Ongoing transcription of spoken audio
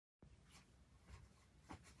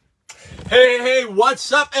Hey,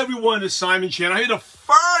 what's up, everyone? It's Simon Chan. I'm here to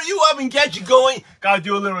fire you up and get you going. Gotta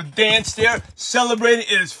do a little dance there. Celebrating.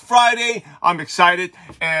 It is Friday. I'm excited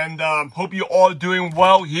and hope you're all doing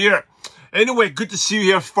well here. Anyway, good to see you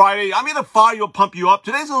here Friday. I'm here to fire you up, pump you up.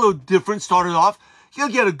 Today's a little different. Started off. You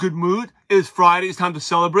gotta get a good mood. It is Friday. It's time to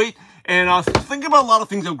celebrate. And I was thinking about a lot of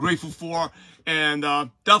things I'm grateful for. And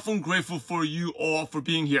definitely grateful for you all for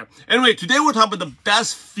being here. Anyway, today we're talking about the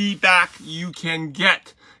best feedback you can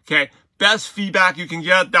get. Okay, best feedback you can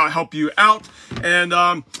get that'll help you out. And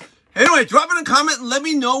anyway, drop in a comment and let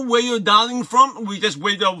me know where you're dialing from. We just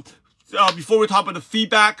wait before we talk about the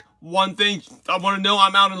feedback. One thing I want to know,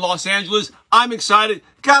 I'm out in Los Angeles. I'm excited.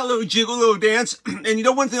 Got a little jiggle, a little dance. And you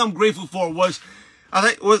know, one thing I'm grateful for was,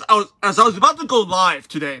 as I was about to go live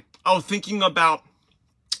today, I was thinking about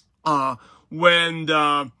when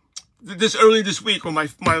early this week when my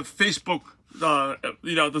Facebook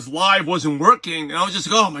this live wasn't working, and I was just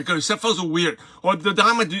like, oh my goodness, that felt so weird. Or the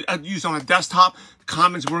time I used on my desktop, the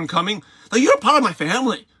comments weren't coming. Like, you're a part of my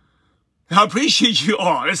family. I appreciate you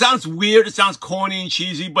all. It sounds weird, it sounds corny and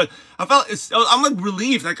cheesy, but I'm like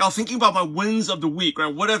relieved. Like, I was thinking about my wins of the week,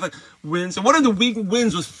 right? What are the wins? And one of the week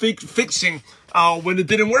wins was fixing when it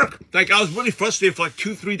didn't work. Like, I was really frustrated for like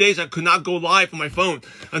 2-3 days. I could not go live on my phone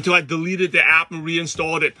until I deleted the app and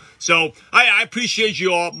reinstalled it. So I appreciate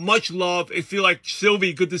you all. Much love. I feel like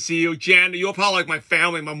Sylvie, good to see you. Jan, you're probably like my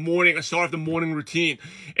family, my morning. I start off the morning routine.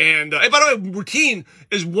 And by the way, routine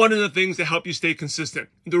is one of the things that help you stay consistent.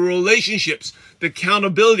 The relationships, the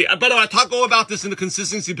accountability. By the way, I talk all about this in the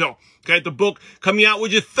Consistency Pill. Okay, the book coming out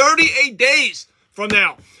with you 38 days from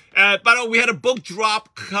now. By the way, we had a book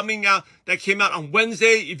drop coming out that came out on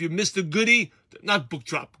Wednesday. If you missed the goodie, not book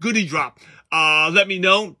drop, goodie drop, let me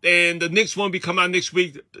know. And the next one will be coming out next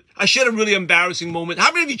week. I shared a really embarrassing moment.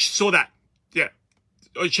 How many of you saw that? Yeah,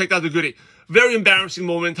 or checked out the goodie. Very embarrassing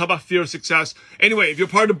moment. Talk about fear of success. Anyway, if you're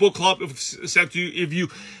part of the book club, if you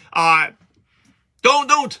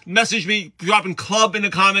don't message me, dropping club in the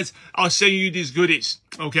comments, I'll send you these goodies.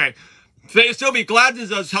 Okay. Still be glad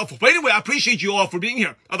this is helpful. But anyway, I appreciate you all for being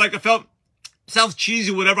here. I felt, sounds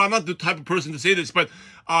cheesy, whatever. I'm not the type of person to say this, but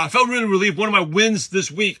I felt really relieved. One of my wins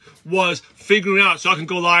this week was figuring out so I can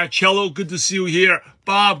go live. Cello, good to see you here.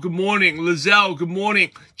 Bob, good morning. Lizelle, good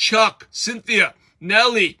morning. Chuck, Cynthia,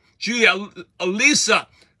 Nelly, Julia, Elisa,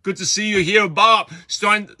 good to see you here. Bob,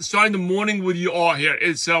 starting the morning with you all here.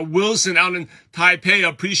 It's Wilson out in Taipei. I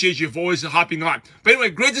appreciate you for always hopping on. But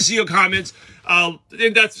anyway, great to see your comments. And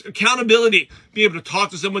that's accountability. Being able to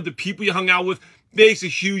talk to someone, the people you hung out with, makes a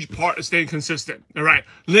huge part of staying consistent. All right.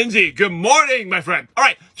 Lindsay, good morning, my friend. All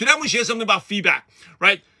right. Today I'm going to share something about feedback,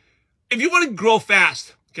 right? If you want to grow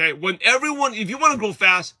fast, okay, if you want to grow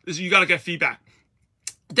fast, you got to get feedback.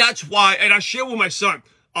 That's why, and I share with my son,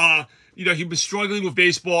 he was struggling with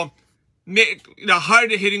baseball,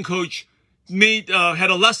 hired a hitting coach, had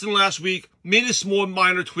a lesson last week, made a small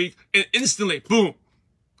minor tweak, and instantly, boom,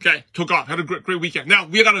 okay, took off. Had a great weekend. Now,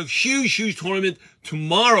 we got a huge tournament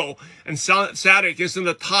tomorrow and Saturday against some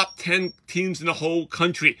of the top 10 teams in the whole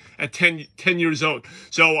country at 10 years old.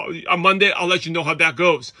 So on Monday, I'll let you know how that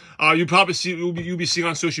goes. You'll probably see, you'll be seeing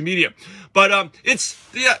on social media. But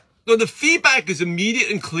the feedback is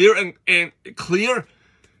immediate and clear and clear.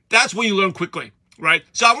 That's when you learn quickly, right?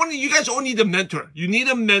 So you guys all need a mentor. You need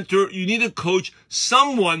a mentor. You need a coach,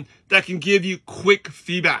 someone that can give you quick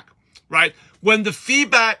feedback, right? When the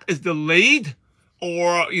feedback is delayed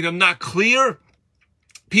or, not clear,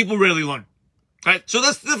 people rarely learn, right? So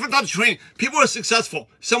that's different types of training. People are successful.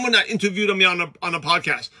 Someone that interviewed me on a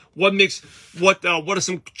podcast. What are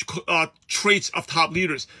some traits of top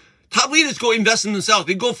leaders? Top leaders go invest in themselves.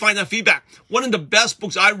 They go find that feedback. One of the best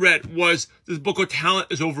books I read was this book called Talent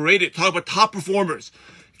is Overrated. Talk about top performers.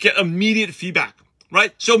 Get immediate feedback,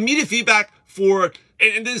 right? So immediate feedback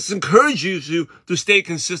and this encourages you to stay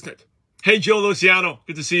consistent. Hey, Joe Luciano,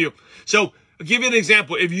 good to see you. So I'll give you an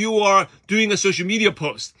example. If you are doing a social media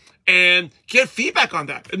post and get feedback on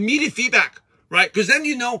that, immediate feedback, right? Because then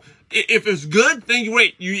if it's good, then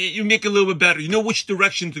great. You make it a little bit better. You know which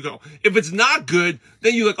direction to go. If it's not good,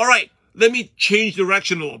 then you're like, all right, let me change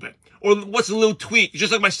direction a little bit. Or what's a little tweak?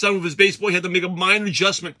 Just like my son with his baseball, he had to make a minor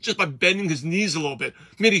adjustment just by bending his knees a little bit.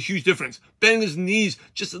 Made a huge difference. Bending his knees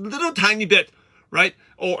just a little tiny bit, right?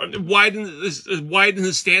 Or widen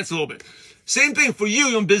his stance a little bit. Same thing for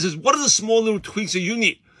you in business. What are the small little tweaks that you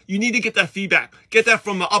need? You need to get that feedback. Get that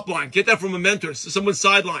from an upline. Get that from a mentor, someone's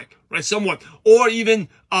sideline, right? Someone. Or even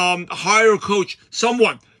hire a coach,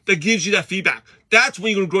 someone that gives you that feedback. That's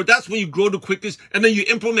when you're going to grow. That's when you grow the quickest. And then you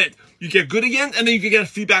implement. You get good again, and then you can get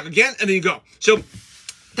feedback again, and then you go. So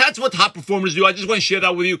that's what top performers do. I just want to share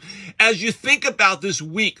that with you. As you think about this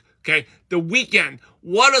week Okay, the weekend.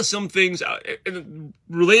 What are some things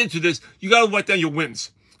related to this? You got to write down your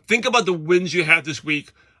wins. Think about the wins you had this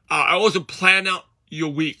week. I also plan out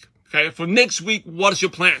your week. Okay, for next week, what is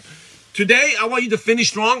your plan? Today, I want you to finish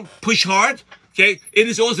strong, push hard. Okay, it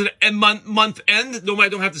is also the month end. No, I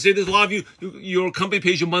don't have to say this. A lot of you, your company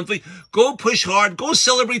pays you monthly. Go push hard. Go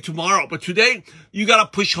celebrate tomorrow. But today, you got to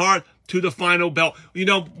push hard to the final bell. You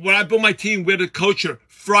know, when I built my team, we're the culture.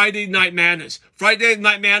 Friday Night Madness. Friday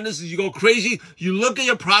Night Madness is you go crazy. You look at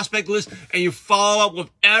your prospect list and you follow up with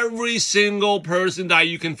every single person that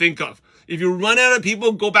you can think of. If you run out of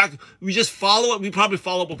people, go back. We just follow up. We probably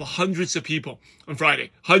follow up with hundreds of people on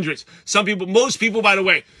Friday. Hundreds. Some people, most people, by the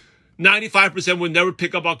way, 95% would never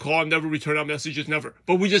pick up our call, never return our messages, never.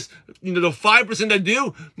 But we just, you know, the 5% that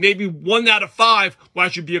do, maybe 1 out of 5 will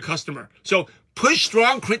actually be a customer. So push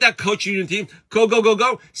strong, create that coaching in your team. Go, go, go,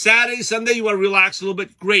 go. Saturday, Sunday, you want to relax a little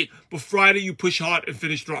bit. Great. But Friday, you push hard and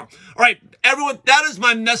finish strong. All right, everyone, that is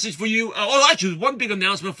my message for you. Actually, one big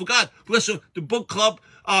announcement. I forgot. Listen, the book club,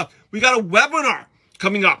 we got a webinar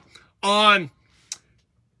coming up on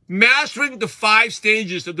mastering the 5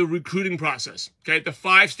 stages of the recruiting process. Okay, the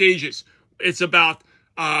 5 stages. It's about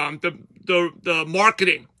the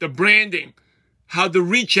marketing, the branding, how the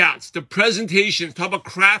reach outs, the presentations, talk about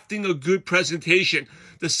crafting a good presentation,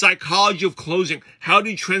 the psychology of closing. How do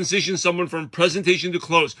you transition someone from presentation to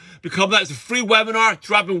close? Become that. It's a free webinar.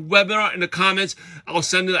 Drop a webinar in the comments. I'll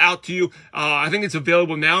send it out to you. I think it's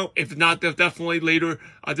available now. If not, definitely later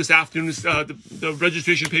this afternoon. The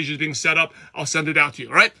registration page is being set up. I'll send it out to you.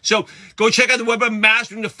 All right. So go check out the webinar,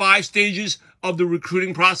 Mastering the 5 Stages of the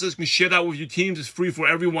Recruiting Process. You can share that with your teams. It's free for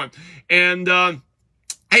everyone. And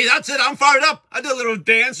hey, that's it. I'm fired up. I did a little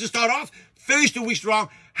dance to start off. Finish the week strong.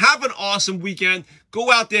 Have an awesome weekend. Go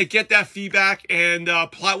out there, get that feedback, and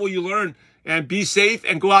apply what you learn. And be safe,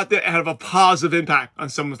 and go out there and have a positive impact on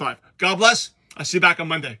someone's life. God bless. I'll see you back on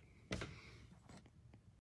Monday.